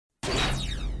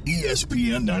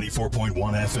ESPN 94.1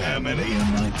 FM and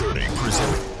AM 930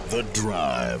 present The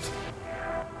Drive.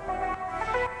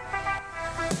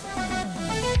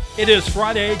 It is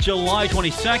Friday, July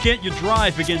 22nd. Your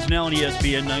drive begins now on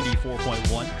ESPN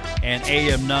 94.1 and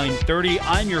AM 930.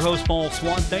 I'm your host, Paul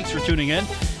Swann. Thanks for tuning in.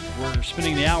 We're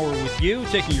spending the hour with you,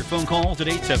 taking your phone calls at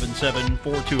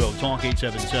 877-420-TALK,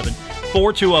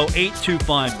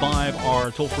 877-420-8255. Our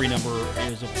toll-free number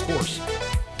is, of course,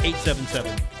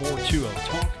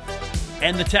 877-420-TALK.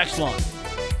 And the text line,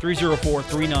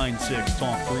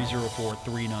 304-396-TALK,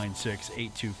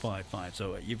 304-396-8255.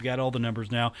 So you've got all the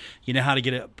numbers now. You know how to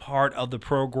get a part of the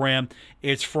program.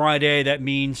 It's Friday. That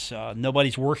means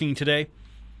nobody's working today.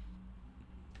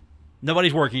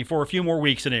 Nobody's working for a few more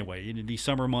weeks anyway. In these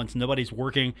summer months, nobody's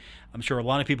working. I'm sure a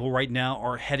lot of people right now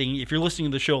are heading. If you're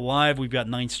listening to the show live, we've got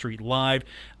 9th Street Live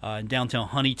in downtown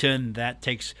Huntington. That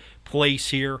takes place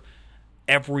here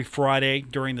every Friday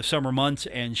during the summer months,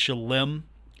 and Shalem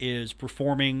is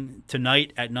performing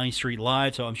tonight at 9th Street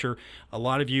Live. So I'm sure a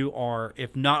lot of you are,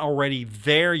 if not already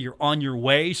there, you're on your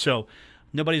way. So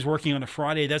nobody's working on a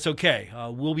Friday. That's okay.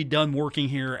 We'll be done working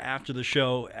here after the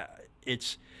show.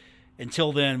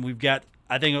 Until then, we've got,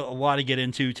 I think, a lot to get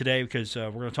into today because we're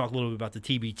going to talk a little bit about the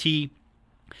TBT.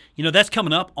 You know, that's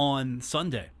coming up on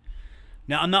Sunday.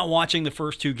 Now, I'm not watching the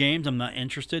first two games. I'm not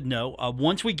interested. No.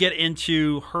 Once we get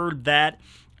into Heard That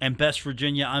and Best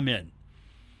Virginia, I'm in.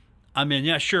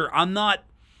 Yeah, sure. I'm not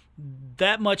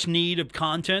that much need of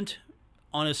content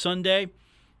on a Sunday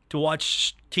to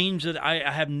watch teams that I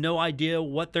have no idea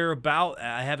what they're about.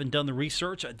 I haven't done the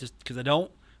research just because I don't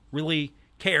really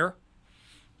care.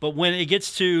 But when it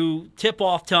gets to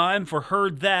tip-off time for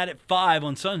Heard That at 5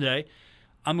 on Sunday,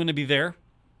 I'm going to be there.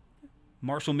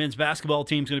 Marshall men's basketball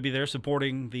team's going to be there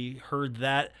supporting the Heard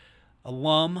That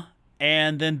alum.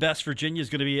 And then Best Virginia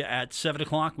is going to be at 7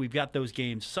 o'clock. We've got those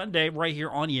games Sunday right here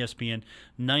on ESPN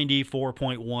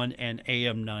 94.1 and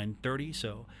AM 930.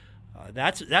 So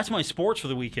that's my sports for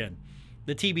the weekend.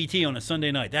 The TBT on a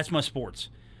Sunday night. That's my sports.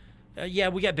 Yeah,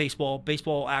 we got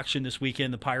baseball action this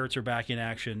weekend. The Pirates are back in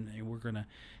action, and we're going to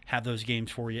have those games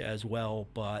for you as well.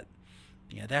 But,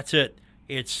 yeah, that's it.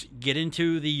 It's get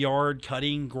into the yard,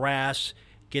 cutting grass,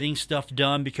 getting stuff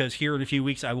done, because here in a few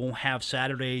weeks I won't have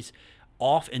Saturdays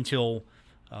off until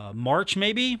March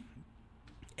maybe,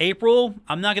 April.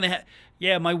 I'm not going to have –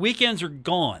 yeah, my weekends are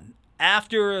gone.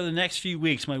 After the next few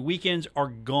weeks, my weekends are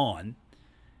gone.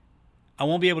 I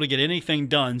won't be able to get anything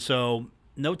done, so –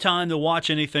 no time to watch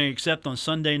anything except on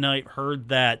Sunday night. Heard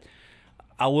That.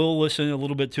 I will listen a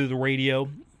little bit to the radio,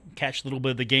 catch a little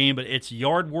bit of the game, but it's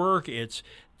yard work, it's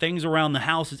things around the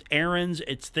house, it's errands,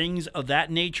 it's things of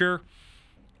that nature,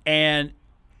 and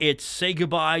it's say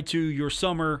goodbye to your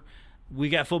summer. We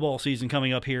got football season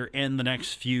coming up here in the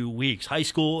next few weeks. High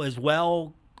school as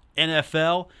well,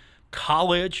 NFL,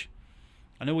 college.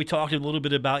 I know we talked a little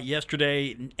bit about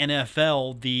yesterday,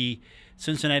 NFL, the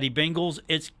Cincinnati Bengals.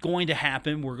 It's going to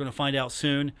happen. We're going to find out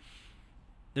soon.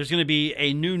 There's going to be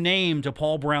a new name to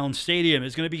Paul Brown Stadium.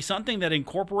 It's going to be something that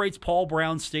incorporates Paul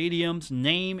Brown Stadium's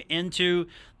name into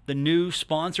the new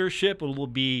sponsorship. It will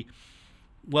be,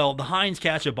 well, the Heinz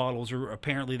ketchup bottles are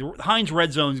apparently, the Heinz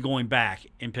Red Zone's going back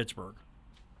in Pittsburgh.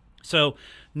 So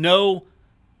no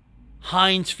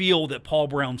Heinz Field at Paul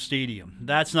Brown Stadium.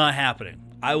 That's not happening.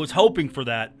 I was hoping for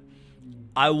that.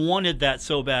 I wanted that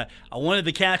so bad. I wanted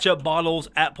the ketchup bottles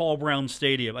at Paul Brown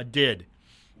Stadium. I did.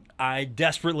 I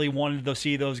desperately wanted to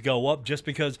see those go up just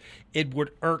because it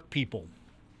would irk people.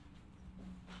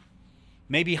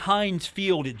 Maybe Heinz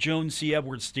Field at Jones C.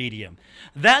 Edwards Stadium.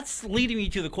 That's leading me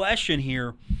to the question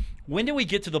here. When do we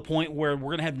get to the point where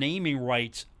we're going to have naming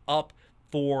rights up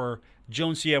for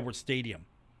Jones C. Edwards Stadium?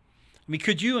 I mean,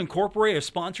 could you incorporate a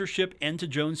sponsorship into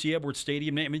Jones C. Edwards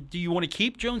Stadium? I mean, do you want to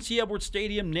keep Jones C. Edwards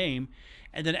Stadium name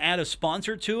and then add a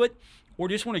sponsor to it? Or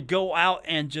just want to go out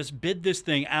and just bid this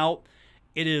thing out?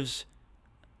 It is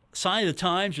sign of the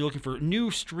times. You're looking for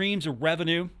new streams of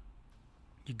revenue.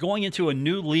 You're going into a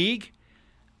new league.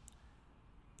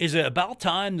 Is it about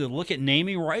time to look at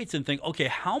naming rights and think, okay,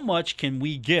 how much can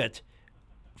we get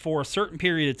for a certain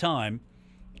period of time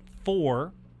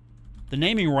for the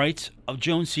naming rights of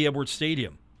Jones C. Edwards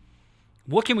Stadium?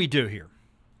 What can we do here?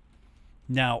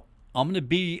 Now, I'm going to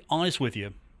be honest with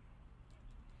you.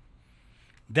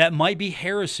 That might be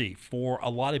heresy for a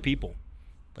lot of people.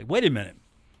 Like, wait a minute.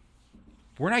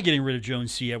 We're not getting rid of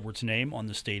Jones C. Edwards' name on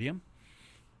the stadium.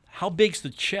 How big's the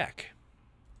check?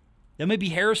 That may be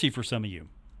heresy for some of you.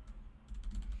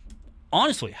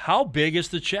 Honestly, how big is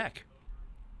the check?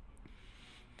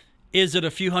 Is it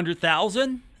a few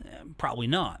 $100,000? Probably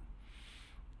not.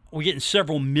 Are we getting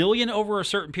several million over a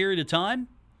certain period of time?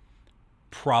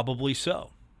 Probably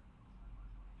so.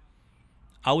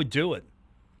 I would do it.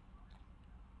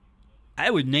 I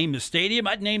would name the stadium.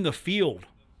 I'd name the field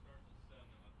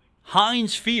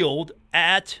Heinz Field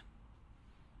at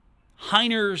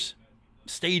Heiner's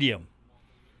Stadium.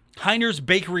 Heiner's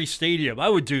Bakery Stadium. I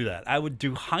would do that. I would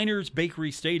do Heiner's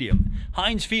Bakery Stadium.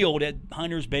 Heinz Field at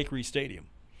Heiner's Bakery Stadium.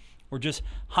 Or just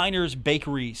Heiner's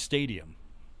Bakery Stadium.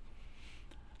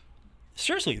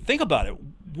 Seriously, think about it.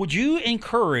 Would you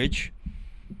encourage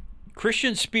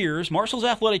Christian Spears, Marshall's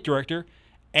athletic director,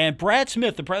 and Brad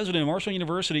Smith, the president of Marshall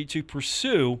University, to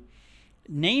pursue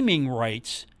naming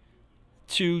rights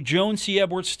to Joan C.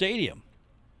 Edwards Stadium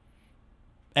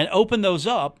and open those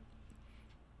up?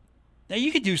 Now,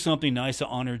 you could do something nice to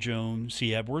honor Joan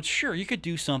C. Edwards. Sure, you could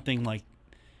do something like,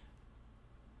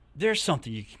 there's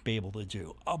something you could be able to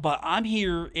do. But I'm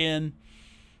here in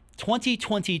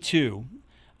 2022.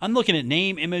 I'm looking at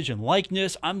name, image, and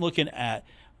likeness. I'm looking at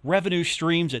revenue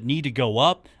streams that need to go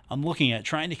up. I'm looking at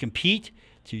trying to compete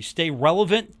to stay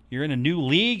relevant. You're in a new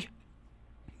league.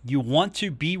 You want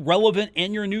to be relevant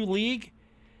in your new league,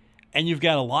 and you've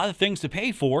got a lot of things to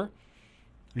pay for.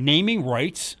 Naming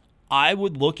rights, I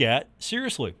would look at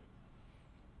seriously.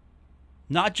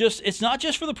 It's not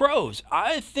just for the pros.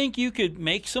 I think you could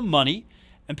make some money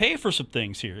and pay for some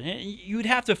things here. You'd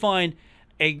have to find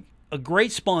a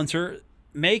great sponsor.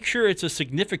 Make sure it's a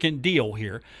significant deal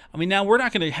here. I mean, now we're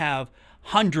not going to have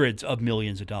hundreds of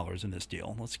millions of dollars in this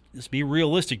deal. Let's be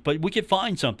realistic. But we could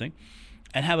find something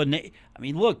and have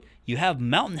look, you have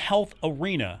Mountain Health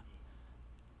Arena.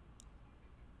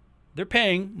 They're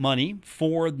paying money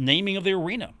for naming of the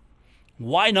arena.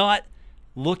 Why not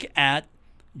look at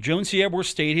Joan C. Edwards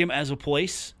Stadium as a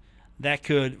place that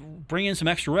could bring in some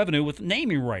extra revenue with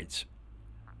naming rights?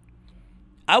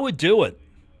 I would do it.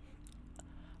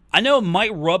 I know it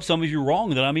might rub some of you wrong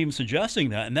that I'm even suggesting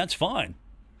that, and that's fine.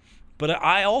 But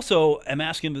I also am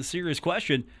asking the serious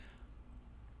question,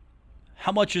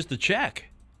 how much is the check?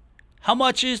 How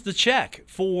much is the check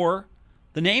for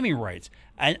the naming rights?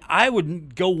 And I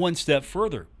would go one step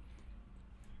further.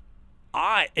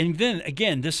 And then,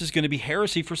 again, this is going to be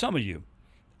heresy for some of you,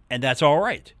 and that's all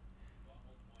right.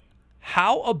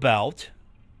 How about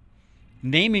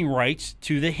naming rights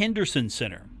to the Henderson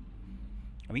Center?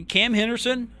 I mean, Cam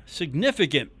Henderson,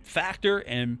 significant factor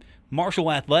in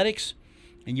Marshall athletics,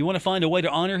 and you want to find a way to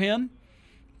honor him,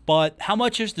 but how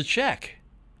much is the check?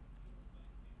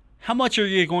 How much are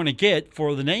you going to get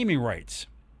for the naming rights?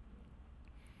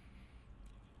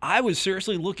 I would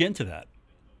seriously look into that.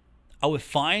 I would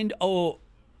find a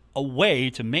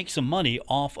way to make some money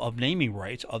off of naming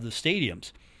rights of the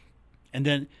stadiums. And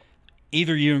then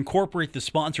either you incorporate the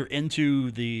sponsor into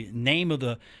the name of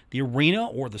the arena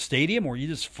or the stadium, or you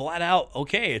just flat out,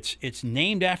 okay, it's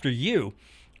named after you,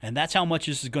 and that's how much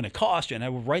this is going to cost you. And I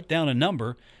would write down a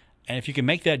number, and if you can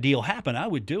make that deal happen, I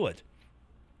would do it.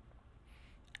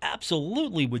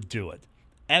 Absolutely would do it.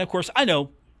 And, of course, I know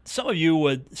some of you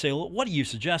would say, well, what are you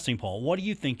suggesting, Paul? What do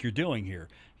you think you're doing here?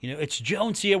 You know, it's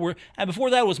Joan C. Edwards, and before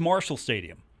that was Marshall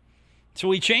Stadium. So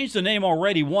we changed the name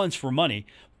already once for money,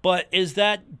 but is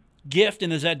that gift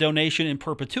and is that donation in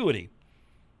perpetuity?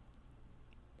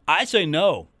 I say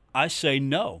no. I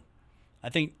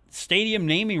think stadium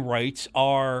naming rights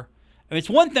are, it's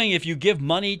one thing if you give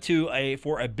money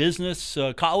for a business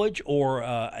college or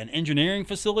an engineering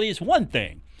facility, it's one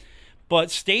thing. But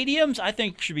stadiums, I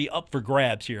think, should be up for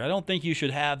grabs here. I don't think you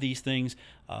should have these things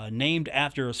named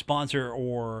after a sponsor,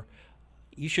 or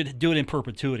you should do it in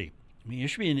perpetuity. I mean, it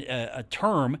should be a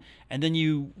term, and then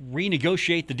you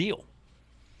renegotiate the deal.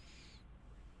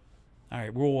 All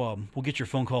right, we'll get your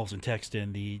phone calls and text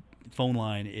in. The phone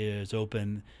line is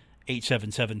open,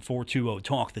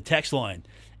 877-420-TALK. The text line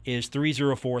is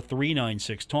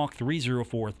 304-396-TALK,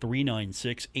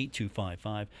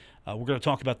 304-396-8255. We're going to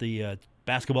talk about the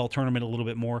basketball tournament a little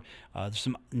bit more. There's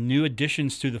some new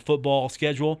additions to the football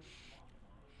schedule.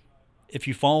 If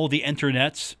you follow the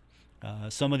internets,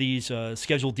 some of these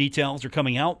schedule details are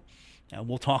coming out.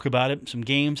 We'll talk about it. Some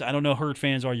games. I don't know, Herd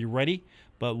fans, are you ready?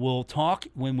 But we'll talk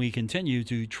when we continue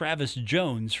to Travis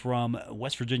Jones from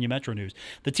West Virginia Metro News.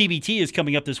 The TBT is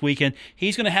coming up this weekend.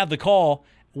 He's going to have the call.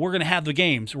 We're going to have the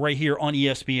games right here on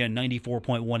ESPN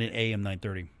 94.1 at AM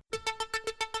 930.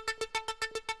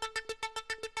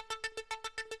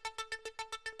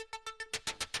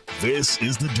 This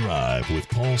is The Drive with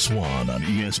Paul Swann on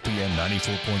ESPN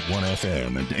 94.1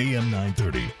 FM and AM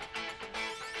 930.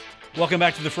 Welcome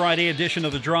back to the Friday edition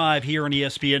of The Drive here on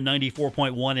ESPN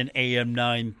 94.1 and AM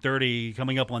 930.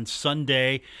 Coming up on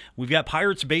Sunday, we've got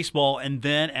Pirates baseball, and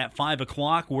then at 5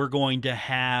 o'clock, we're going to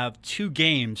have two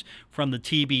games from the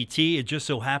TBT. It just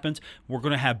so happens we're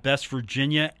going to have Best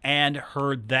Virginia and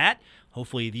Herd That.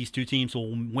 Hopefully these two teams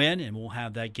will win, and we'll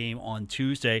have that game on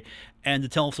Tuesday. And to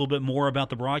tell us a little bit more about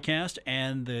the broadcast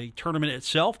and the tournament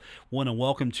itself, want to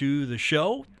welcome to the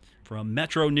show from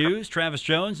Metro News, Travis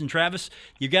Jones. And Travis,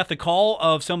 you got the call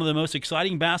of some of the most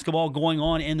exciting basketball going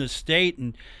on in the state,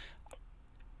 and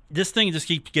this thing just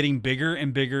keeps getting bigger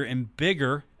and bigger and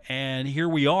bigger, and here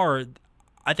we are.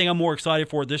 I think I'm more excited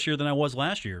for it this year than I was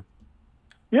last year.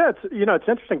 Yeah, it's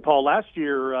interesting, Paul. Last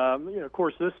year, of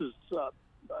course, this is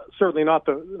certainly not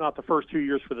the first 2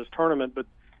 years for this tournament, but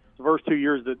the first 2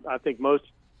 years that I think most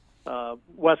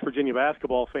West Virginia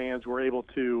basketball fans were able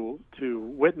to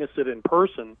witness it in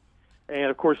person. And,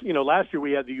 of course, last year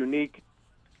we had the unique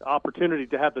opportunity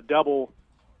to have the double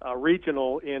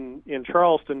regional in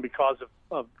Charleston because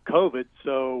of COVID.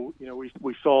 So,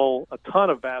 we saw a ton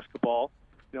of basketball,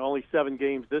 only 7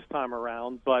 games this time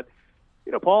around. But,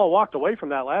 Paul, walked away from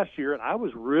that last year, and I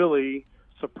was really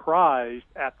surprised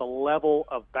at the level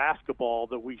of basketball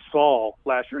that we saw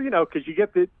last year, because you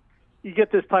get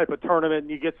this type of tournament and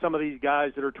you get some of these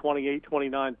guys that are 28,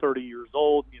 29, 30 years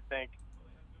old, and you think,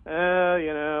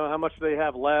 how much do they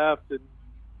have left? And,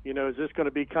 is this going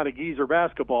to be kind of geezer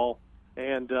basketball?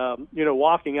 And,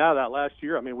 walking out of that last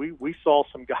year, I mean, we saw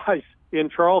some guys in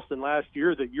Charleston last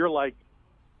year that you're like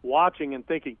watching and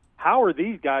thinking, how are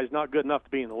these guys not good enough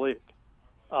to be in the league?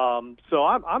 So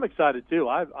I'm excited too.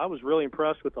 I was really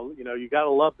impressed with you got to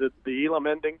love the Elam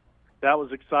ending. That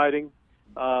was exciting.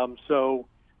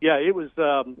 Yeah, it was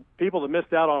people that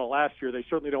missed out on it last year. They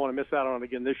certainly don't want to miss out on it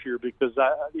again this year because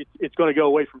it's going to go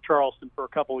away from Charleston for a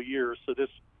couple of years. So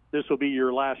this will be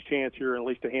your last chance here in at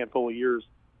least a handful of years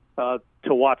to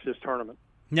watch this tournament.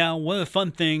 Now, one of the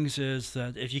fun things is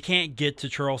that if you can't get to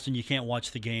Charleston, you can't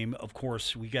watch the game. Of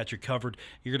course, we got you covered.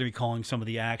 You're going to be calling some of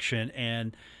the action,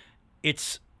 and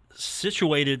it's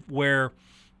situated where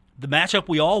the matchup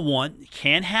we all want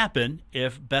can happen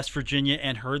if Best Virginia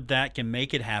and Herd That can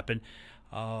make it happen.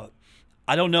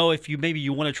 I don't know if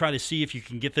you want to try to see if you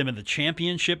can get them in the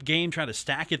championship game, try to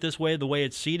stack it this way, the way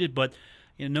it's seeded. But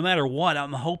no matter what,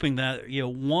 I'm hoping that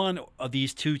one of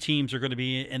these two teams are going to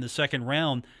be in the second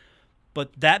round.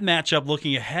 But that matchup,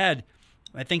 looking ahead,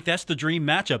 I think that's the dream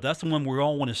matchup. That's the one we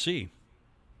all want to see.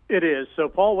 It is. So,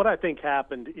 Paul, what I think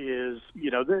happened is,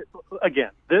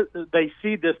 they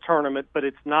seed this tournament, but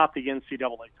it's not the NCAA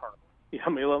tournament. I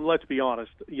mean, let's be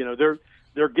honest.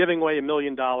 They're giving away $1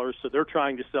 million, so they're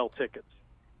trying to sell tickets.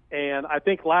 And I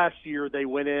think last year they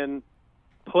went in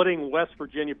putting Best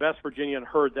Virginia, and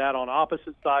Herd That on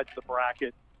opposite sides of the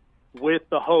bracket with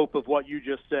the hope of what you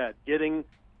just said, getting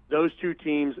those two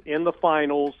teams in the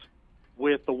finals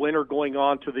with the winner going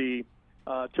on to the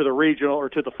regional or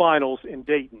to the finals in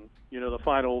Dayton, the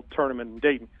final tournament in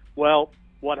Dayton. Well,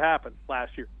 what happened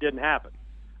last year? Didn't happen.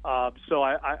 So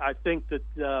I think that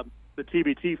the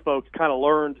TBT folks kind of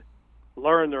learned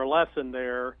their lesson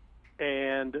there,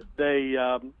 and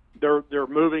they're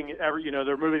moving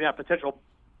they're moving that potential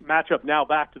matchup now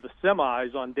back to the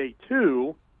semis on day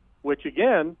 2, which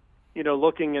again,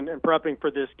 looking and prepping for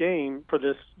this game,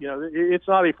 it's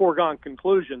not a foregone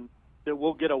conclusion that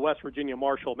we'll get a West Virginia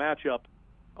Marshall matchup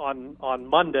on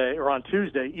Monday or on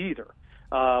Tuesday either.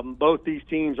 Both these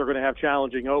teams are going to have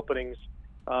challenging openings.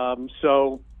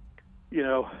 So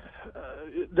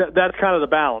that's kind of the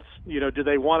balance. Do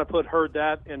they want to put Herd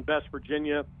That and Best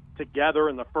Virginia together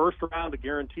in the first round to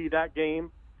guarantee that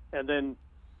game and then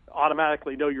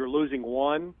automatically know you're losing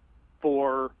one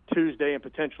for Tuesday and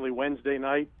potentially Wednesday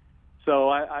night? So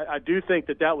I do think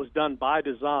that was done by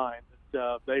design.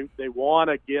 They want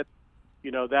to get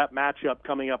that matchup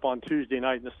coming up on Tuesday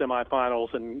night in the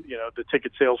semifinals, and the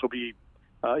ticket sales will be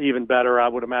even better. I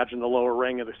would imagine the lower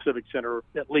ring of the Civic Center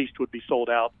at least would be sold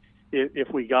out if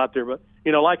we got there. But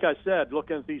like I said,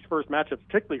 looking at these first matchups,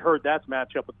 particularly Herd That's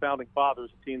matchup with Founding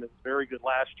Fathers, a team that was very good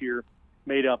last year,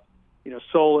 made up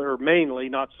mainly,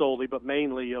 not solely, but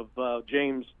mainly of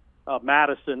James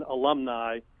Madison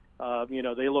alumni.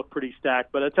 They look pretty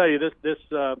stacked. But I tell you, this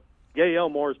Gay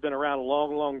Elmore has been around a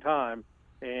long, long time.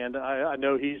 And I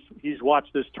know he's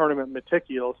watched this tournament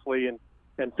meticulously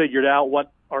and figured out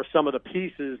what are some of the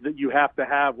pieces that you have to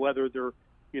have, whether they're,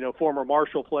 former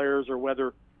Marshall players or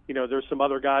whether, there's some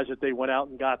other guys that they went out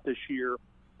and got this year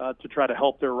to try to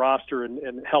help their roster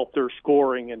and help their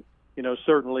scoring. And,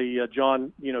 certainly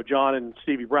John and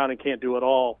Stevie Browning can't do it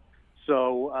all.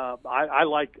 So I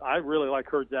really like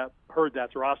Herd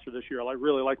That's roster this year. I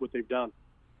really like what they've done.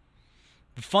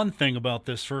 The fun thing about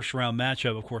this first-round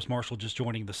matchup, of course, Marshall just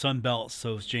joining the Sun Belt,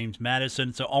 so is James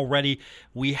Madison. So already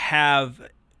we have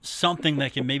something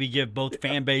that can maybe give both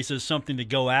fan bases something to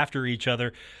go after each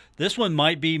other. This one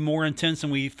might be more intense than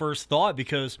we first thought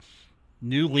because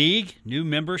new league, new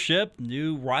membership,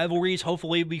 new rivalries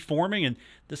hopefully will be forming, and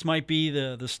this might be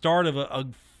the start of a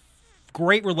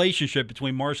great relationship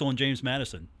between Marshall and James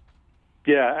Madison.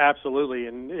 Yeah, absolutely,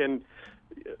 and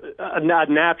a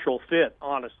natural fit,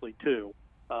 honestly, too.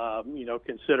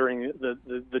 Considering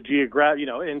the geographic,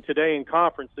 and today in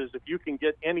conferences, if you can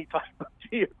get any type of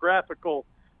geographical,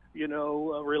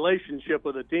 relationship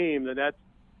with a team, then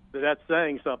that's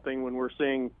saying something. When we're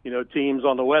seeing, teams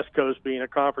on the West Coast being a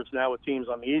conference now with teams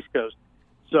on the East Coast.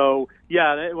 So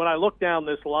yeah, when I look down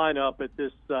this lineup at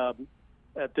this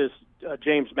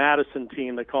James Madison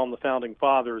team, they call them the Founding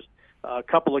Fathers. A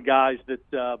couple of guys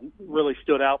that really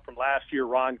stood out from last year.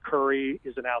 Ron Curry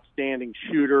is an outstanding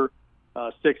shooter.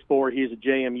 6'4", he's a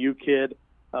JMU kid.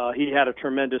 He had a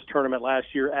tremendous tournament last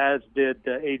year, as did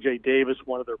A.J. Davis,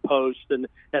 one of their posts. And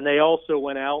they also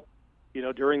went out,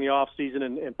 during the offseason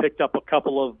and picked up a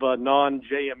couple of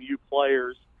non-JMU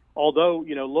players. Although,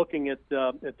 looking at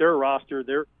their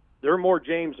roster, they're more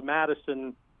James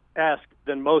Madison-esque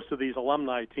than most of these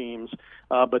alumni teams.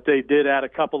 But they did add a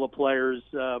couple of players,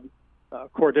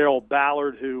 Cordell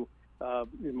Ballard, who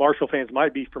Marshall fans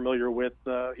might be familiar with.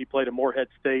 He played at Morehead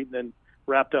State and then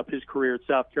wrapped up his career at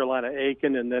South Carolina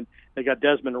Aiken, and then they got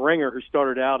Desmond Ringer, who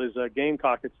started out as a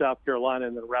Gamecock at South Carolina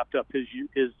and then wrapped up his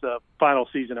final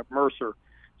season at Mercer.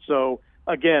 So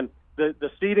again,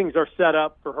 the seedings are set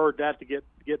up for Hurrdat to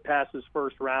get past his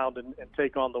first round and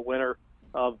take on the winner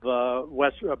of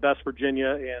West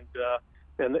Virginia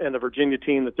and the Virginia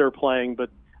team that they're playing.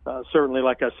 But certainly,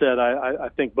 like I said, I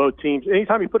think both teams.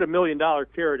 Anytime you put $1 million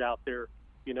carrot out there,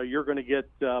 you're going to get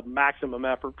maximum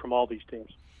effort from all these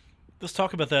teams. Let's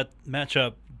talk about that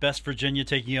matchup, Best Virginia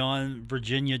taking on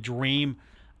Virginia Dream.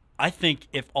 I think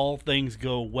if all things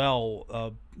go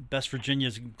well, Best Virginia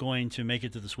is going to make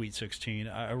it to the Sweet 16.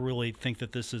 I really think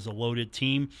that this is a loaded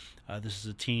team. This is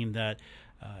a team that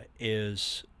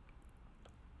it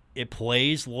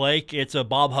plays like it's a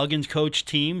Bob Huggins coach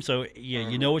team, so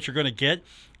you know what you're going to get.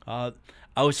 I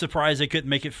was surprised they couldn't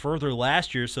make it further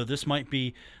last year, so this might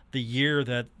be the year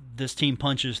that this team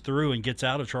punches through and gets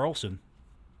out of Charleston.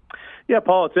 Yeah,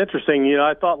 Paul, it's interesting.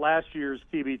 I thought last year's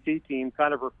TBT team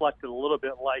kind of reflected a little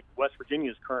bit like West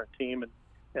Virginia's current team,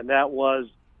 and that was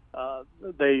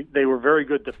they were very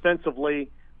good defensively,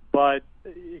 but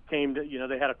it came to,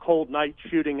 they had a cold night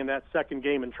shooting in that second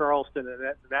game in Charleston,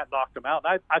 and that knocked them out.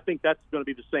 I think that's going to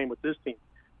be the same with this team.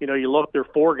 You look, there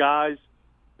are 4 guys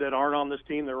that aren't on this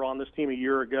team. They were on this team a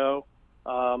year ago.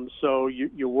 So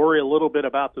you worry a little bit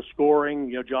about the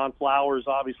scoring. John Flowers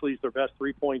obviously is their best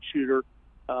three-point shooter.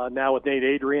 Now with Nate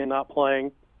Adrian not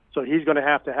playing, so he's going to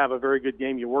have a very good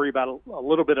game. You worry about a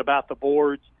little bit about the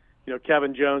boards.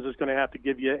 Kevin Jones is going to have to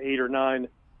give you 8 or 9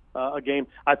 a game.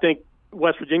 I think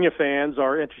West Virginia fans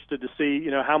are interested to see,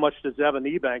 how much does Evan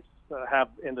Ebanks have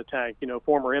in the tank?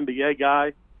 Former NBA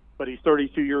guy, but he's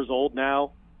 32 years old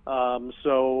now.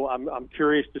 So I'm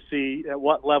curious to see at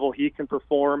what level he can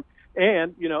perform.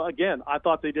 And, again, I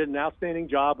thought they did an outstanding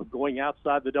job of going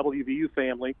outside the WVU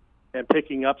family and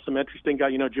picking up some interesting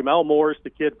guys. Jamel Morris, the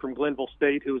kid from Glenville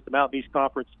State, who was the Mountain East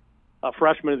Conference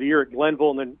Freshman of the Year at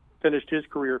Glenville and then finished his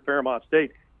career at Fairmont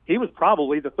State. He was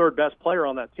probably the third best player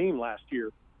on that team last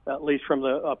year, at least from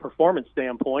the performance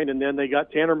standpoint. And then they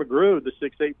got Tanner McGrew, the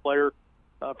 6'8" player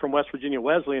from West Virginia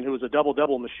Wesleyan, who was a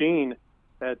double-double machine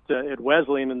at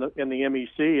Wesleyan in the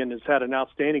MEC and has had an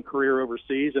outstanding career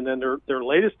overseas. And then their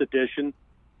latest addition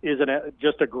is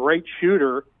just a great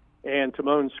shooter, and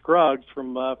Timon Scruggs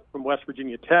from West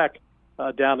Virginia Tech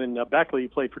down in Beckley. He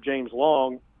played for James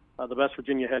Long, the West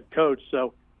Virginia head coach.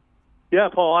 So, yeah,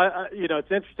 Paul,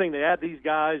 it's interesting. They add these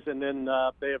guys, and then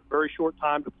they have very short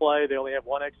time to play. They only have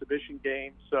one exhibition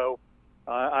game. So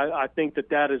I think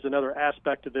that is another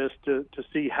aspect of this to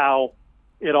see how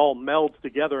it all melds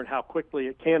together and how quickly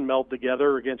it can meld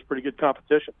together against pretty good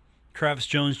competition. Travis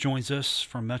Jones joins us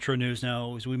from Metro News.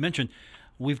 Now, as we mentioned,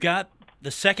 we've got the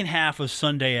second half of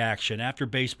Sunday action. After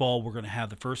baseball, we're going to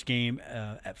have the first game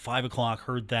at 5 o'clock,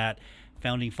 heard that,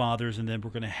 Founding Fathers, and then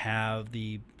we're going to have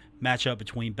the matchup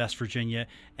between Best Virginia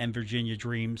and Virginia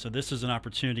Dream. So this is an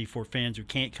opportunity for fans who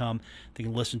can't come. They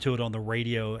can listen to it on the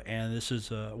radio. And this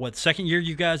is, second year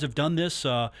you guys have done this,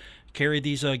 carried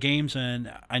these games,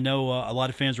 and I know a lot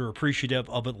of fans were appreciative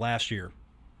of it last year.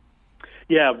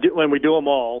 Yeah, when we do them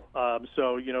all.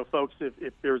 So, folks,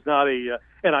 if there's not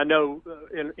and I know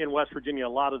in West Virginia, a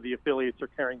lot of the affiliates are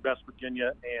carrying Best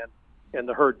Virginia and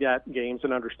the Herd That games,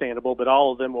 and understandable. But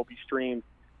all of them will be streamed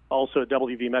also at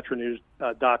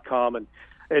WVMetronews.com. And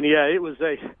yeah, it was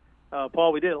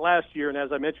Paul, we did it last year, and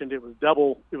as I mentioned, it was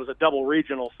a double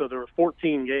regional, so there were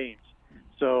 14 games.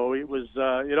 So it was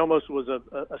it almost was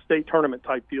a state tournament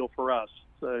type deal for us.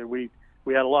 So we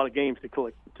had a lot of games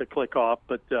to click off,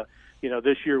 but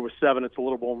this year with 7, it's a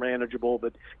little more manageable.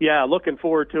 But yeah, looking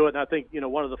forward to it. And I think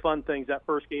one of the fun things, that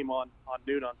first game on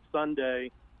noon on Sunday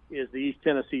is the East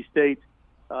Tennessee State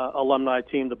alumni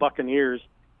team, the Buccaneers,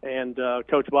 and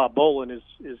Coach Bob Bolin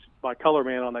is my color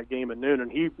man on that game at noon,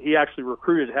 and he actually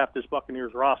recruited half this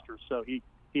Buccaneers roster, so he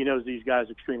knows these guys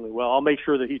extremely well. I'll make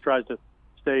sure that he tries to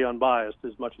stay unbiased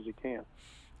as much as he can.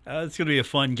 It's going to be a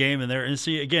fun game in there. And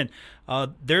see, again,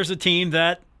 there's a team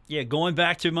that, going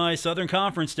back to my Southern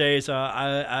Conference days,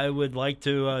 I would like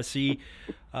to see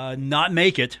not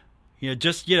make it.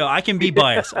 I can be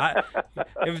biased.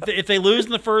 If they lose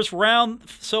in the first round,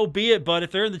 so be it. But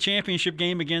if they're in the championship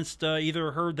game against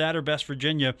either Herd That or Best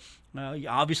Virginia,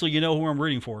 obviously you know who I'm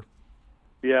rooting for.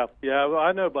 Yeah, well,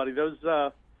 I know, buddy.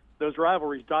 Those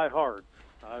rivalries die hard.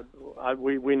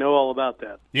 We know all about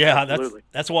that. Yeah, absolutely.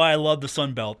 That's why I love the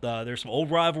Sun Belt. There's some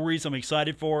old rivalries I'm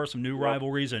excited for, some new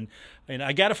rivalries, and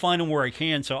I got to find them where I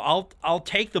can. So I'll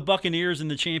take the Buccaneers in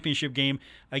the championship game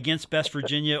against Best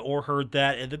Virginia or Herd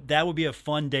That. That would be a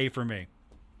fun day for me.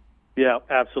 Yeah,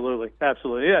 absolutely.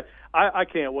 Yeah, I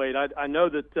can't wait. I know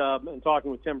that in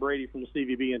talking with Tim Brady from the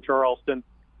CVB in Charleston,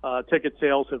 ticket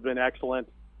sales have been excellent.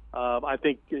 I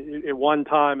think at one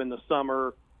time in the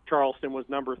summer, Charleston was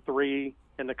number 3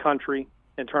 in the country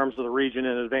in terms of the region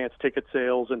in advanced ticket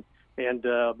sales, and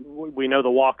we know the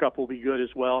walk-up will be good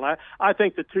as well. And I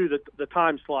think the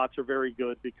time slots are very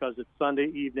good because it's Sunday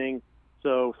evening,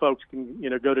 so folks can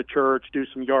go to church, do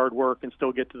some yard work, and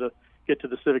still get to the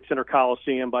Civic Center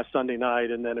Coliseum by Sunday night.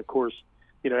 And then of course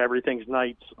everything's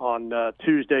nights on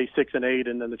Tuesday 6 and 8,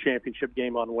 and then the championship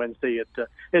game on Wednesday at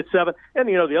 7. And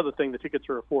the other thing, the tickets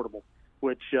are affordable,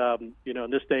 which in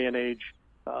this day and age,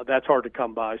 that's hard to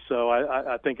come by. So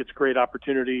I think it's a great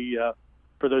opportunity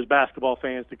for those basketball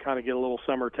fans to kind of get a little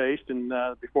summer taste and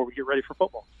before we get ready for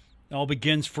football. It all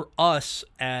begins for us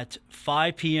at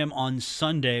 5 p.m. on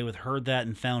Sunday with Herd That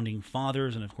and Founding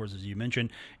Fathers. And, of course, as you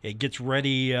mentioned, it gets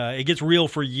ready. It gets real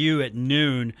for you at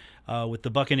noon with the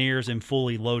Buccaneers and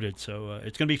Fully Loaded. So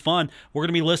it's going to be fun. We're going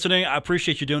to be listening. I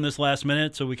appreciate you doing this last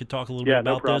minute so we could talk a little bit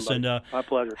about no problem, this. buddy. And my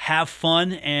pleasure. Have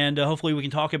fun. And hopefully we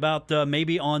can talk about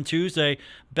maybe on Tuesday,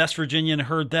 Best Virginia and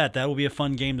Herd That. That will be a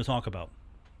fun game to talk about.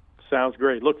 Sounds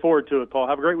great. Look forward to it, Paul.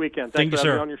 Have a great weekend. Thanks for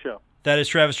having me on your show. That is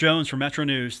Travis Jones from Metro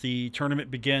News. The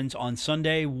tournament begins on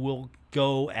Sunday. We'll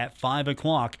go at 5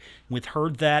 o'clock with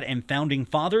Herd That and Founding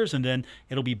Fathers, and then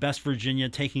it'll be Best Virginia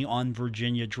taking on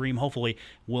Virginia Dream. Hopefully,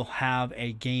 we'll have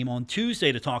a game on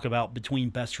Tuesday to talk about between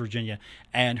Best Virginia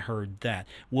and Herd That.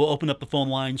 We'll open up the phone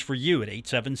lines for you at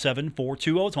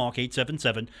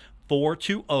 877-420-TALK,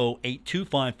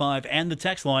 877-420-8255, and the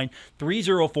text line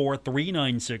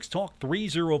 304-396-TALK,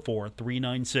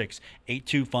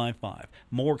 304-396-8255.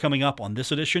 More coming up on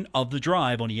this edition of The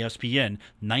Drive on ESPN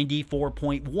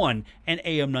 94.1 and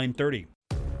AM 930.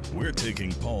 We're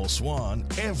taking Paul Swann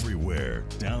everywhere.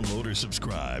 Download or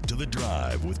subscribe to The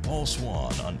Drive with Paul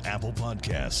Swann on Apple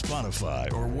Podcasts,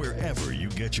 Spotify, or wherever you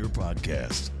get your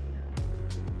podcasts.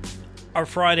 Our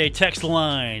Friday text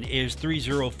line is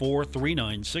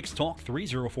 304-396-TALK,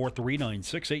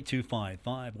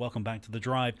 304-396-8255. Welcome back to The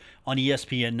Drive on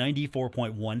ESPN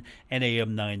 94.1 and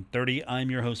AM 930.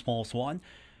 I'm your host, Paul Swann.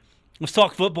 Let's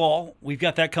talk football. We've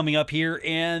got that coming up here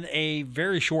in a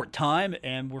very short time,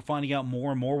 and we're finding out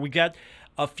more and more. We've got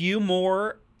a few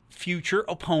more future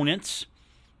opponents.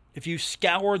 If you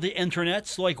scour the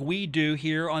internets like we do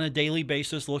here on a daily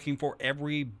basis, looking for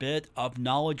every bit of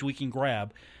knowledge we can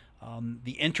grab,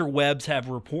 the interwebs have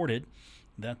reported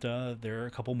that there are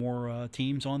a couple more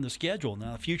teams on the schedule.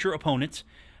 Now, future opponents.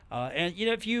 And,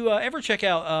 if you ever check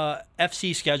out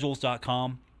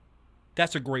fcschedules.com,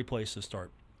 that's a great place to start.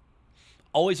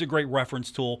 Always a great reference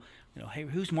tool. Hey,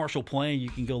 who's Marshall playing? You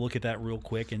can go look at that real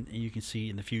quick, and you can see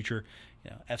in the future,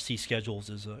 FC Schedules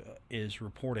is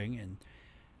reporting and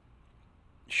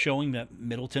showing that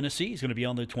Middle Tennessee is going to be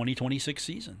on the 2026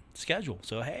 season schedule.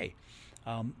 So, hey,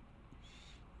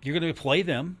 you're going to play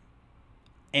them,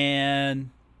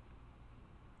 and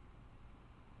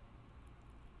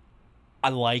I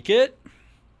like it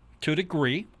to a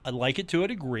degree. I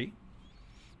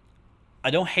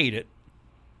don't hate it.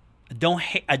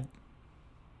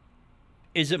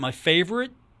 Is it my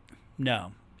favorite?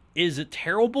 No. Is it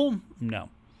terrible? No.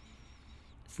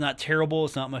 It's not terrible.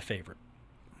 It's not my favorite.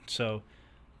 So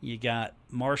you got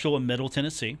Marshall and Middle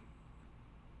Tennessee.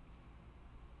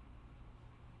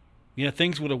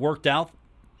 things would have worked out.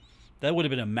 That would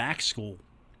have been a MAC school.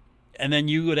 And then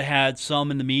you would have had some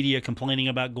in the media complaining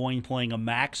about playing a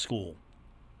MAC school.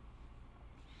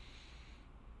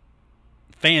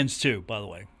 Fans, too, by the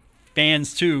way.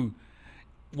 Fans, too.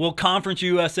 Will Conference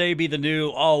USA be the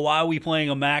new, why are we playing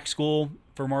a MAC school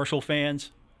for Marshall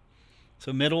fans?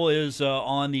 So Middle is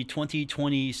on the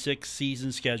 2026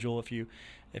 season schedule if you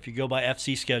go by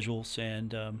FC schedules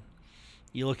and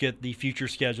you look at the future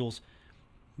schedules.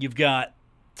 You've got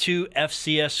 2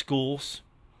 FCS schools.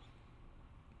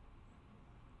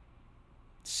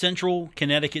 Central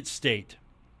Connecticut State,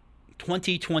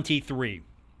 2023.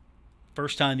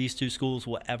 First time these 2 schools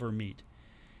will ever meet.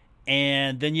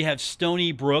 And then you have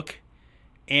Stony Brook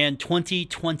and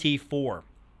 2024.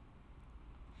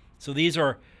 So these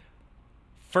are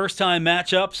first-time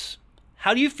matchups.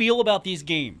 How do you feel about these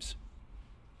games?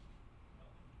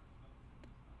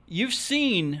 You've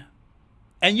seen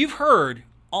and you've heard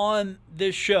on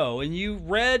this show and you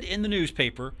read in the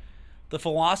newspaper the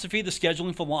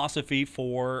scheduling philosophy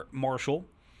for Marshall.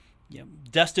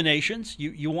 Destinations.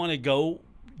 You want to go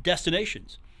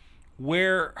destinations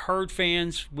where Herd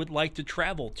fans would like to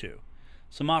travel to.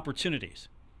 Some opportunities.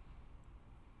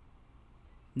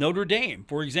 Notre Dame,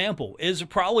 for example, is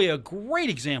probably a great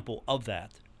example of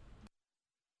that.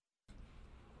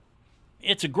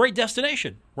 It's a great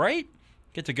destination, right?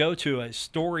 Get to go to a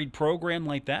storied program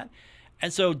like that.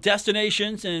 And so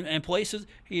destinations and places,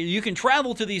 you can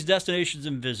travel to these destinations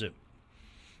and visit.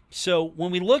 So when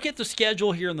we look at the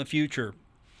schedule here in the future,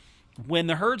 when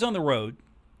the Herd's on the road,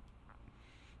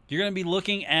 you're going to be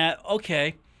looking at,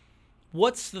 okay,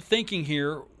 what's the thinking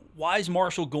here? Why is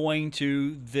Marshall going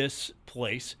to this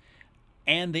place?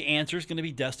 And the answer is going to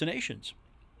be destinations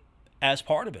as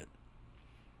part of it.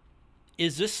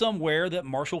 Is this somewhere that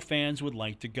Marshall fans would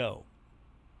like to go?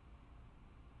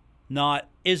 Not,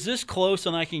 is this close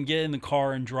and I can get in the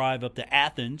car and drive up to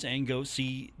Athens and go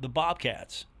see the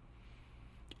Bobcats?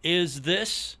 Is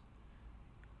this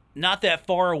not that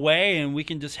far away and we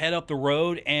can just head up the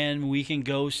road and we can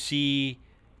go see,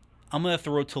 I'm going to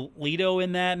throw Toledo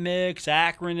in that mix,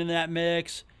 Akron in that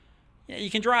mix. Yeah,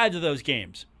 you can drive to those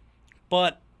games.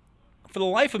 But for the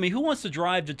life of me, who wants to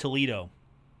drive to Toledo?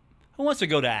 Who wants to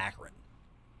go to Akron?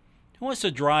 Who wants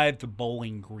to drive to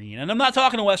Bowling Green? And I'm not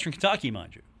talking to Western Kentucky,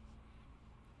 mind you.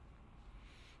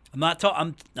 I'm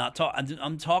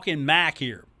talking MAC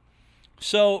here.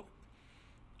 So,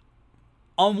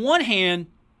 on one hand,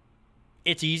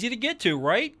 it's easy to get to,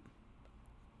 right?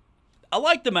 I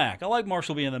like the MAC. I like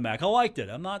Marshall being the MAC. I liked it.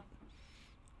 I'm not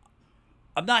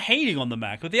hating on the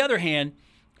MAC. But the other hand,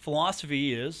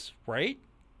 philosophy is, right,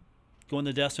 going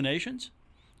to destinations.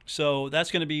 So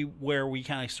that's going to be where we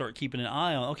kind of start keeping an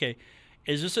eye on, okay,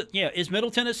 is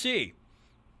Middle Tennessee?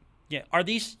 Yeah,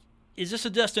 is this a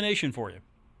destination for you?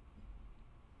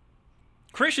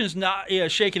 Christian's not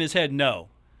shaking his head no.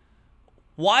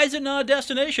 Why is it not a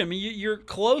destination? I mean, you're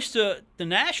close to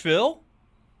Nashville.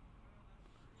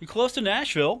 You're close to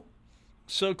Nashville.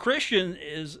 So Christian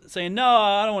is saying, no,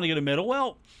 I don't want to go to Middle.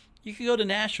 Well, you can go to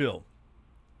Nashville.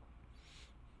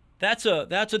 That's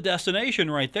a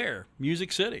destination right there.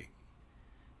 Music City.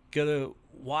 Go to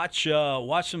watch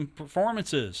some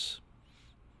performances.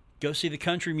 Go see the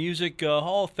Country Music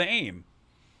Hall of Fame.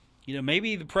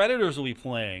 Maybe the Predators will be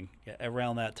playing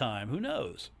around that time. Who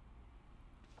knows?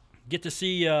 Get to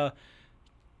see a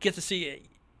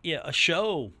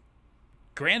show,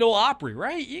 Grand Ole Opry,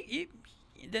 right?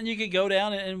 Then you could go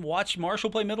down and watch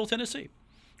Marshall play Middle Tennessee,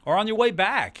 or on your way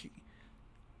back.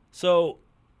 So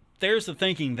there's the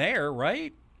thinking there,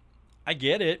 right? I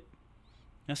get it.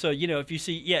 And so if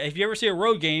you ever see a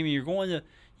road game and you're going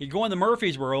to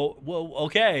Murfreesboro, well,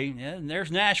 okay, and there's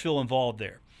Nashville involved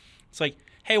there. It's like,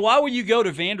 hey, why would you go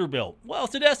to Vanderbilt? Well,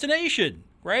 it's a destination,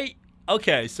 right?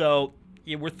 Okay, so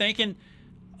we're thinking,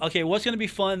 okay, what's going to be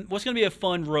fun? What's going to be a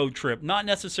fun road trip? Not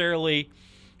necessarily,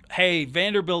 hey,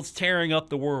 Vanderbilt's tearing up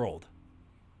the world.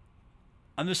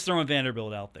 I'm just throwing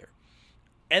Vanderbilt out there.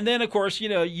 And then, of course,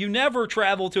 you never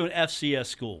travel to an FCS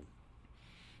school.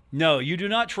 No, you do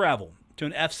not travel to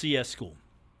an FCS school.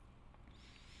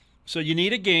 So you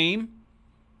need a game.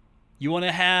 You want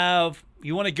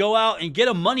to go out and get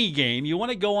a money game. You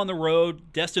want to go on the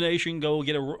road, destination, go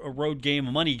get a road game,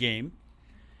 a money game.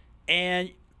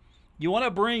 And you want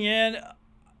to bring in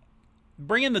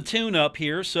the tune-up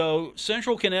here. So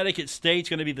Central Connecticut State's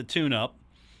going to be the tune-up.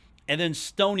 And then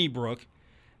Stony Brook.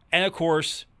 And, of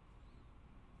course,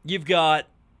 you've got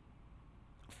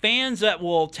fans that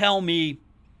will tell me,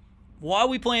 why are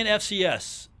we playing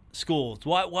FCS schools?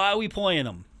 Why are we playing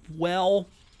them? Well,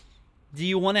 do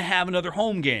you want to have another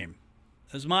home game?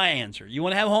 That's my answer. You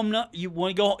want to have home? You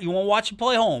want to go? You want to watch and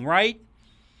play home, right?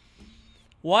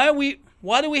 Why do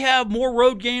we have more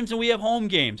road games than we have home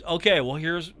games? Okay, well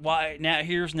here's why.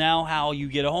 Here's how you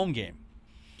get a home game.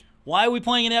 Why are we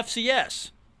playing an FCS?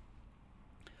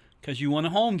 Because you want a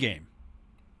home game.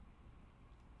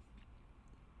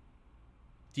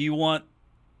 Do you want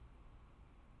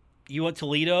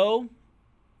Toledo,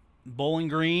 Bowling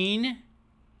Green,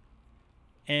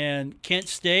 and Kent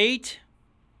State?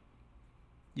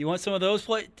 You want some of those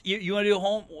play? You want to do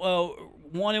home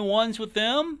 1-and-1s with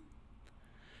them?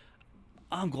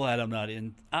 I'm glad I'm not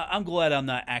in. I'm glad I'm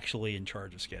not actually in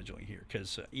charge of scheduling here,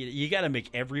 because you got to make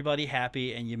everybody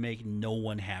happy, and you make no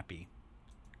one happy.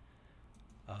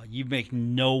 You make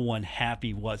no one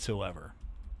happy whatsoever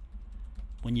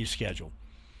when you schedule,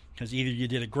 because either you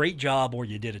did a great job or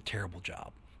you did a terrible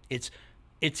job. It's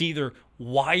either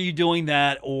why are you doing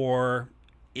that, or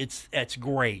that's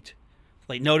great.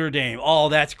 Like Notre Dame, oh,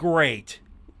 that's great.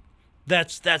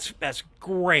 That's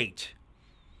great.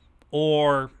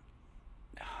 Or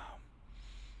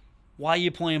why are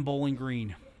you playing Bowling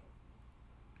Green?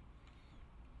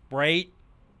 Right?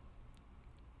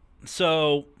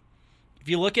 So if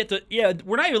you look at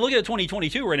we're not even looking at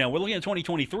 2022 right now. We're looking at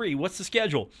 2023. What's the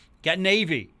schedule? Got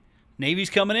Navy. Navy's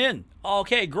coming in.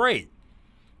 Okay, great.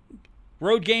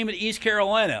 Road game at East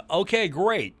Carolina. Okay,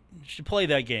 great. You should play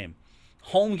that game.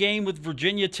 Home game with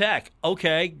Virginia Tech.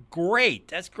 Okay, great.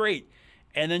 That's great.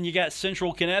 And then you got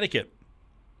Central Connecticut.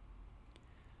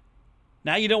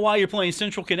 Now you know why you're playing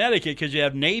Central Connecticut, because you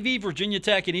have Navy, Virginia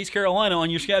Tech, and East Carolina on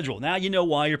your schedule. Now you know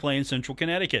why you're playing Central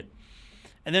Connecticut.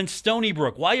 And then Stony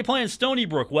Brook. Why are you playing Stony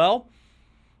Brook? Well,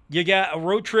 you got a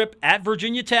road trip at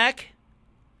Virginia Tech.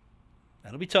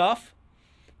 That'll be tough.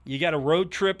 You got a road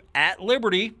trip at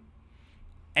Liberty.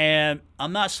 And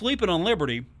I'm not sleeping on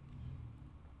Liberty.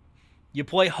 You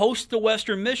play host to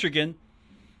Western Michigan.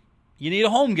 You need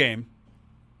a home game.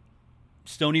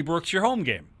 Stony Brook's your home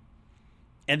game.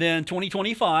 And then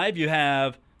 2025, you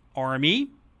have Army,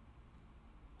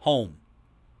 home.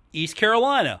 East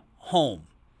Carolina, home.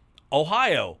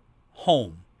 Ohio,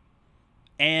 home.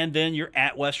 And then you're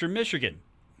at Western Michigan.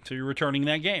 So you're returning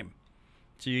that game.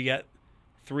 So you got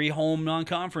 3 home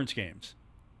non-conference games.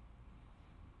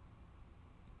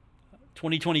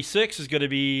 2026 is going to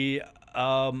be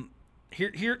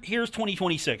here's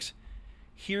 2026.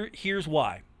 Here's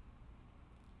why.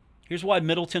 Here's why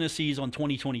Middle Tennessee is on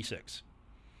 2026.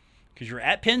 Because you're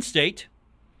at Penn State,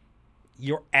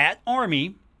 you're at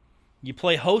Army, you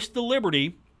play host to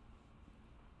Liberty,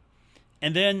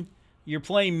 and then you're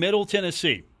playing Middle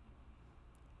Tennessee.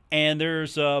 And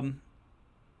there's an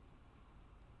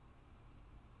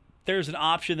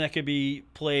option that could be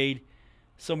played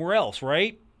somewhere else,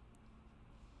 right?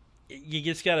 You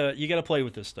just gotta play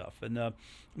with this stuff. And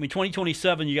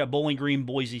 2027, you got Bowling Green,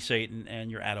 Boise State, and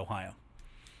you're at Ohio.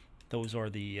 Those are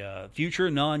the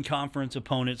future non-conference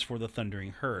opponents for the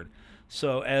Thundering Herd.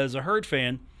 So, as a Herd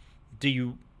fan, do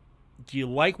you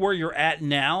like where you're at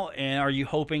now, and are you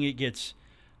hoping it gets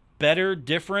better,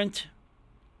 different?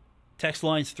 Text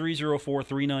lines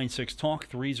 304-396-TALK,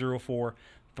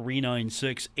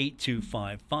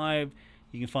 304-396-8255.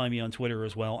 You can find me on Twitter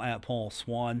as well, at Paul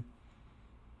Swann.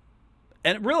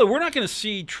 And really, we're not going to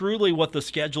see truly what the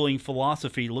scheduling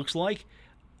philosophy looks like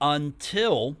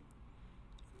until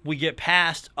we get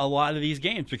past a lot of these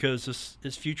games, because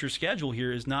this future schedule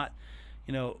here is not,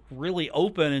 really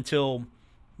open until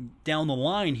down the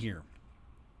line here.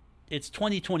 It's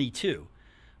 2022.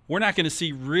 We're not going to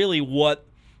see really what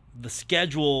the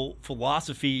schedule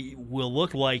philosophy will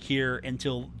look like here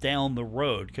until down the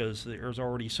road, because there's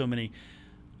already so many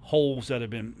holes that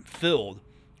have been filled.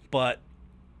 But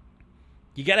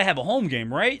you got to have a home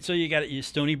game, right? So you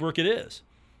Stony Brook it is.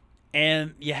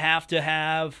 And you have to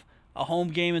have a home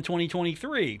game in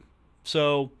 2023.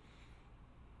 So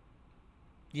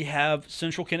you have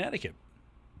Central Connecticut.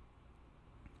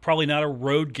 Probably not a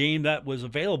road game that was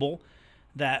available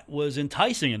that was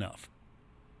enticing enough.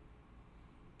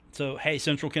 So, hey,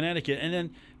 Central Connecticut. And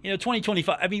then,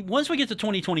 2025. I mean, once we get to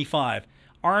 2025,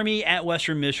 Army at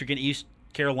Western Michigan, East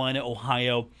Carolina,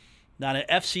 Ohio. Not an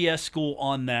FCS school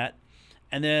on that.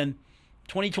 And then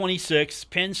 2026,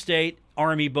 Penn State,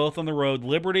 Army, both on the road.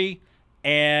 Liberty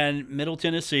and Middle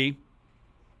Tennessee.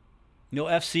 No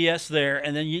FCS there.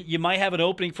 And then you might have an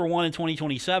opening for one in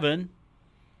 2027.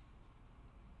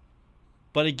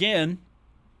 But again,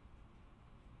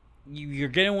 you're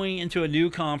going into a new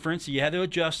conference. You had to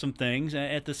adjust some things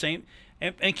at the same.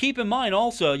 And keep in mind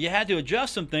also, you had to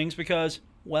adjust some things because,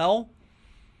 well,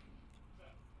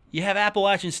 you have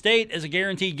Appalachian State as a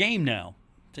guaranteed game now.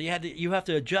 So you have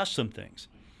to adjust some things.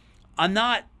 I'm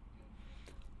not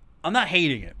I'm not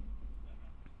hating it.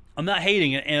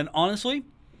 And honestly,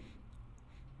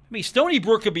 Stony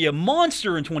Brook could be a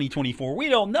monster in 2024. We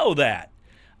don't know that.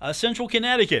 Central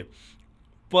Connecticut.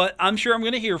 But I'm sure I'm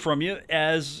going to hear from you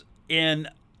as in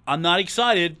I'm not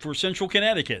excited for Central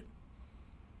Connecticut.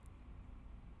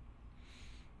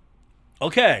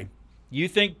 Okay. You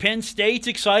think Penn State's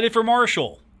excited for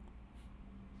Marshall?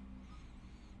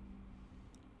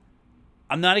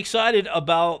 I'm not excited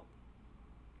about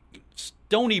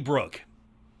Stony Brook.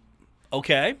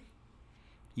 Okay.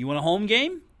 You want a home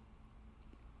game?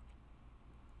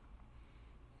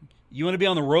 You want to be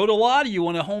on the road a lot, or you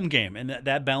want a home game? And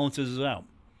that balances it out.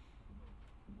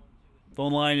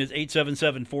 Phone line is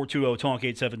 877-420-TALK,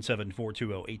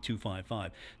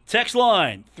 877-420-8255. Text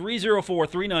line,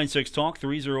 304-396-TALK,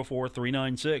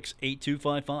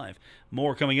 304-396-8255.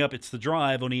 More coming up. It's The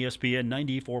Drive on ESPN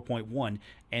 94.1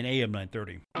 and AM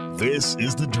 930. This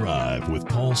is The Drive with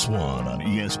Paul Swann on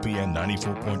ESPN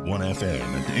 94.1 FM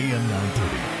and AM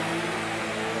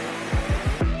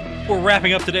 930. We're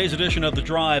wrapping up today's edition of The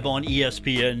Drive on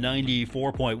ESPN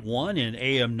 94.1 and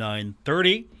AM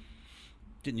 930.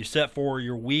 Getting you set for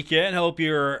your weekend. Hope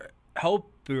you're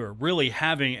really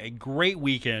having a great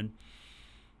weekend.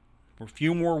 We're a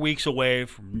few more weeks away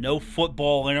from no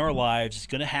football in our lives. It's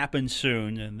going to happen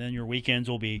soon, and then your weekends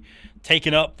will be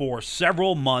taken up for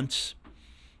several months.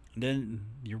 And then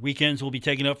your weekends will be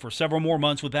taken up for several more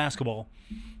months with basketball.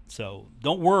 So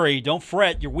don't worry, don't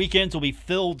fret. Your weekends will be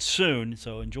filled soon.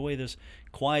 So enjoy this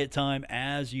quiet time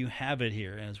as you have it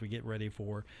here as we get ready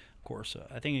for, of course,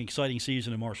 I think an exciting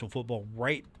season of Marshall football,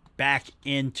 right back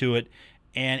into it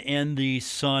and in the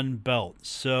Sun Belt.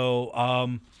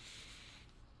 So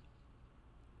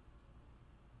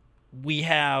we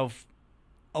have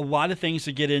a lot of things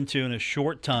to get into in a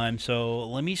short time. So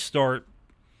let me start.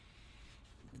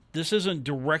 This isn't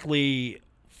directly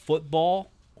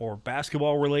football or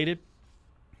basketball related,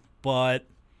 but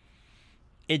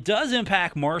it does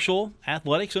impact Marshall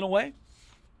athletics in a way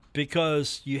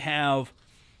because you have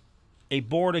a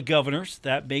board of governors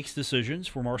that makes decisions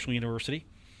for Marshall University.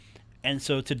 And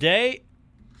so today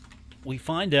we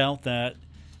find out that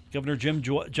Governor Jim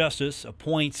Justice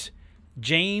appoints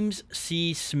James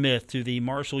C. Smith to the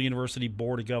Marshall University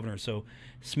Board of Governors. So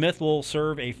Smith will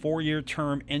serve a 4-year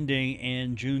term ending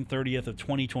in June 30th of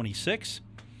 2026.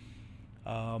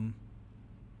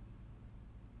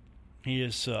 He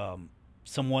is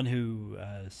someone who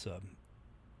has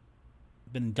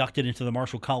been inducted into the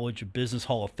Marshall College of Business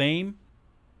Hall of Fame,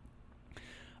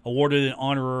 awarded an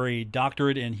honorary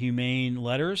doctorate in humane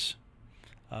letters.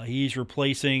 He's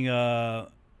replacing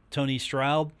Tony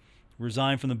Stroud,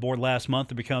 resigned from the board last month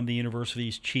to become the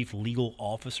university's chief legal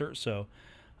officer. So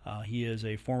he is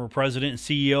a former president and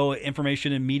CEO of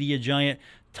information and media giant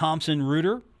Thomson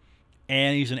Reuters,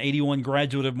 and he's an 81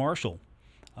 graduate of Marshall,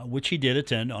 which he did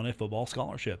attend on a football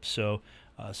scholarship. So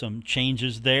some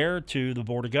changes there to the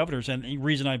Board of Governors. And the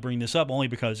reason I bring this up only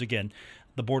because, again,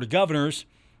 the Board of Governors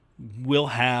will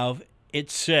have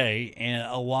its say in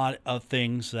a lot of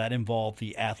things that involve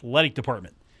the athletic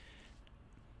department.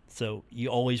 So you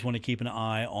always want to keep an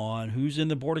eye on who's in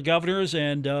the Board of Governors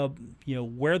and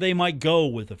where they might go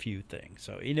with a few things.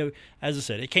 So as I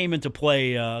said, it came into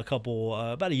play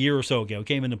about a year or so ago. It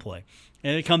came into play,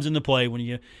 and it comes into play when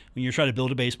you're trying to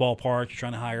build a baseball park, you're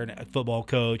trying to hire a football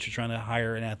coach, you're trying to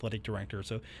hire an athletic director.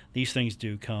 So these things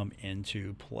do come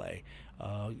into play.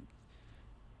 I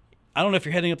don't know if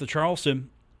you're heading up to Charleston.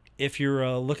 If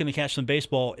you're looking to catch some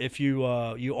baseball, if you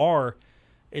are.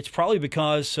 It's probably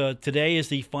because today is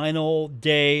the final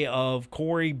day of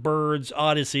Corey Bird's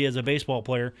odyssey as a baseball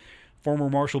player, former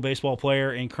Marshall baseball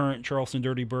player and current Charleston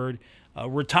Dirty Bird,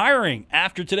 retiring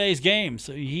after today's game.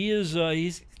 So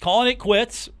he's calling it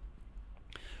quits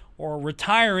or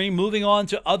retiring, moving on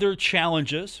to other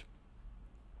challenges.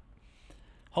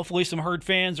 Hopefully some Herd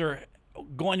fans are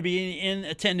going to be in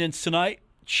attendance tonight,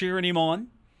 cheering him on.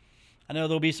 I know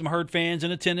there'll be some Herd fans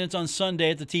in attendance on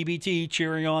Sunday at the TBT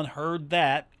cheering on Herd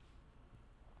that.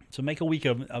 So make a week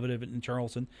of it in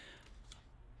Charleston.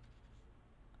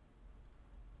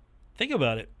 Think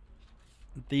about it.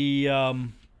 The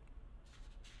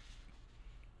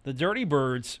Dirty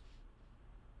Birds,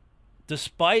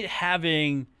 despite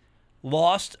having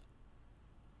lost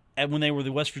when they were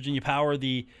the West Virginia Power,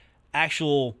 the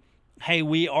actual, hey,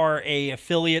 we are a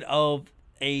affiliate of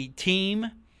a team,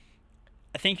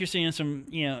 I think you're seeing some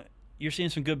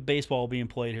good baseball being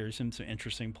played here. You're seeing some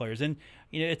interesting players. And,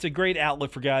 it's a great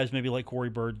outlet for guys maybe like Corey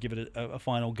Bird, give it a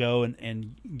final go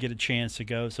and get a chance to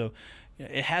go. So,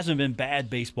 it hasn't been bad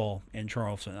baseball in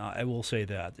Charleston. I will say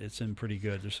that. It's been pretty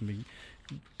good. There's some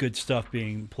good stuff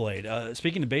being played.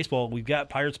 Speaking of baseball, we've got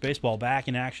Pirates baseball back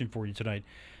in action for you tonight.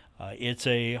 It's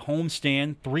a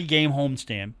homestand, 3-game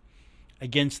homestand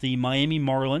against the Miami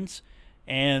Marlins.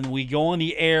 And we go on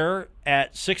the air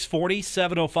at 6:40,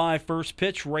 7:05 first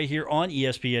pitch right here on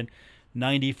ESPN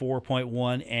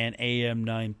 94.1 and AM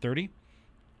 930.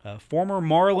 Former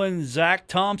Marlin Zach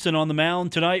Thompson on the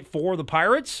mound tonight for the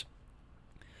Pirates.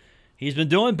 He's been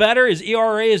doing better. His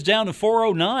ERA is down to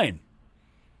 4.09.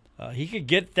 He could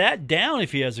get that down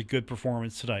if he has a good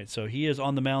performance tonight. So he is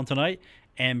on the mound tonight.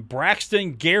 And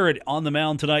Braxton Garrett on the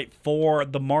mound tonight for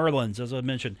the Marlins. As I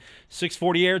mentioned,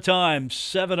 6:40 airtime,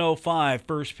 7:05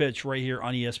 first pitch right here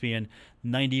on ESPN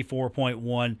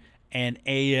 94.1 and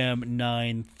AM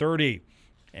 930.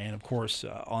 And, of course,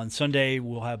 on Sunday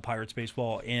we'll have Pirates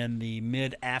baseball in the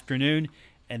mid-afternoon.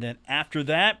 And then after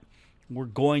that, we're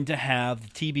going to have the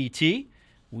TBT.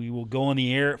 We will go on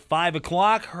the air at 5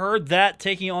 o'clock. Heard that,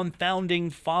 taking on Founding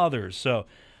Fathers. So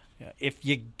if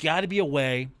you got to be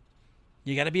away,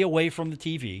 you got to be away from the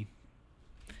TV.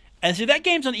 And see, that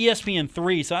game's on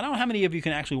ESPN3, so I don't know how many of you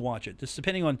can actually watch it, just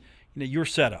depending on your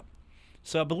setup.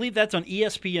 So I believe that's on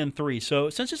ESPN3. So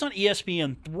since it's on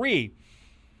ESPN3,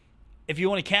 if you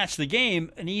want to catch the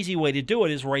game, an easy way to do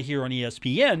it is right here on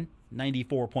ESPN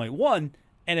 94.1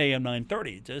 and AM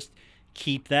 930. Just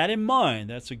keep that in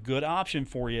mind. That's a good option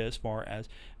for you as far as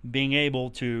being able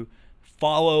to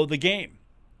follow the game.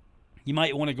 You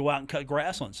might want to go out and cut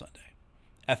grass on Sunday.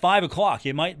 At 5 o'clock,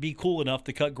 it might be cool enough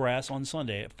to cut grass on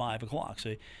Sunday at 5 o'clock.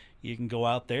 So you can go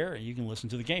out there and you can listen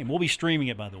to the game. We'll be streaming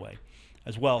it, by the way,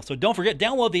 as well. So don't forget,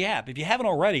 download the app. If you haven't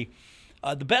already,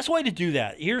 the best way to do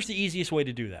that, here's the easiest way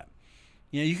to do that.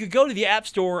 You could go to the App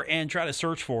Store and try to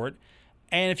search for it.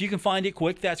 And if you can find it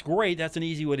quick, that's great. That's an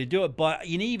easy way to do it. But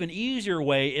an even easier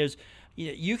way is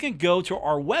you can go to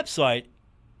our website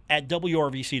at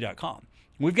WRVC.com.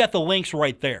 We've got the links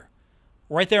right there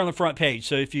on the front page.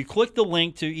 So if you click the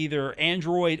link to either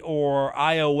Android or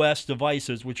iOS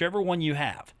devices, whichever one you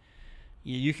have,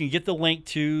 you can get the link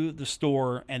to the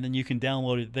store and then you can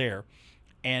download it there.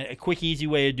 And a quick, easy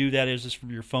way to do that is just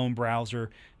from your phone browser.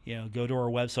 Go to our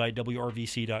website,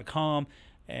 WRVC.com,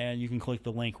 and you can click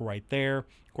the link right there.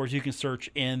 Of course, you can search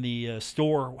in the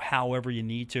store however you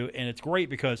need to. And it's great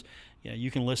because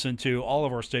you can listen to all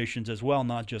of our stations as well,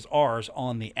 not just ours,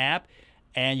 on the app.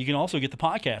 And you can also get the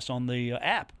podcast on the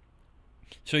app.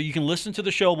 So you can listen to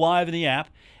the show live in the app.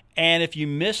 And if you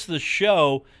miss the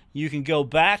show, you can go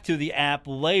back to the app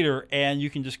later and you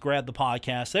can just grab the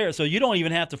podcast there. So you don't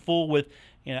even have to fool with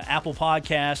Apple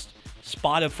Podcast,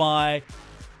 Spotify.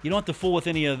 You don't have to fool with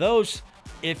any of those.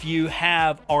 If you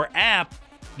have our app,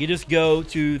 you just go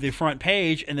to the front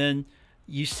page and then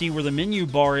you see where the menu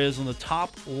bar is on the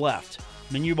top left.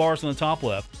 Menu bar is on the top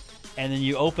left. And then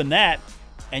you open that.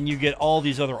 And you get all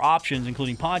these other options,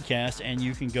 including podcasts, and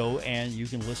you can go and you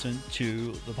can listen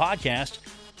to the podcast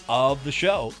of the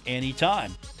show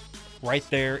anytime right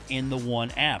there in the one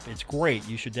app. It's great.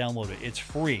 You should download it. It's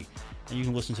free, and you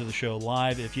can listen to the show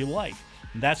live if you like.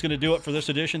 And that's going to do it for this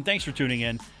edition. Thanks for tuning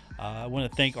in. I want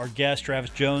to thank our guest, Travis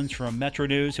Jones from Metro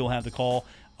News. He'll have the call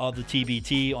of the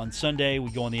TBT on Sunday.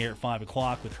 We go on the air at 5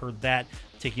 o'clock with Heard That,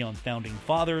 taking on Founding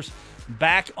Fathers.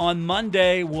 Back on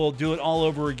Monday, we'll do it all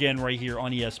over again right here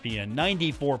on ESPN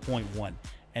 94.1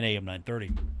 and AM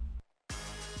 930.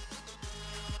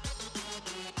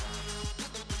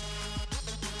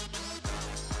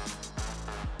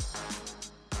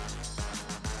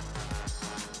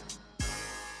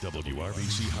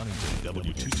 WRVC Huntington,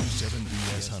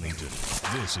 W227BS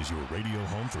Huntington. This is your radio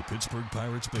home for Pittsburgh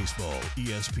Pirates baseball,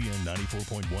 ESPN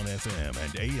 94.1 FM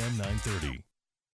and AM 930.